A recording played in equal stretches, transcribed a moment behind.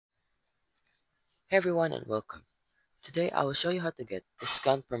Hey everyone and welcome. Today I will show you how to get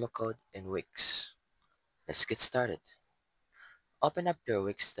discount promo code in Wix. Let's get started. Open up your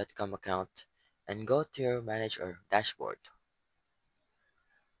Wix.com account and go to your Manage or Dashboard.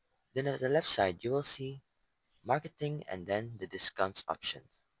 Then at the left side you will see Marketing and then the Discounts option.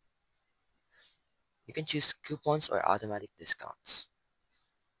 You can choose coupons or automatic discounts.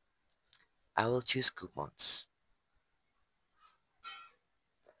 I will choose coupons.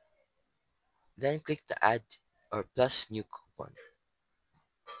 Then click the Add or Plus New Coupon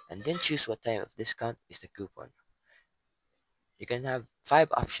and then choose what type of discount is the coupon. You can have 5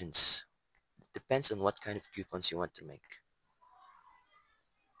 options. It depends on what kind of coupons you want to make.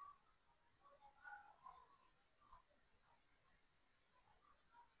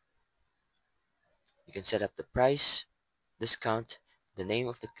 You can set up the price, discount, the name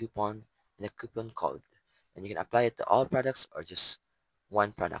of the coupon, and the coupon code. And you can apply it to all products or just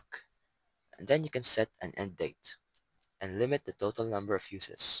one product. And then you can set an end date and limit the total number of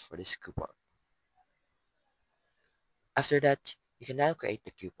uses for this coupon. After that, you can now create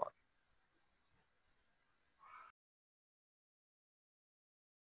the coupon.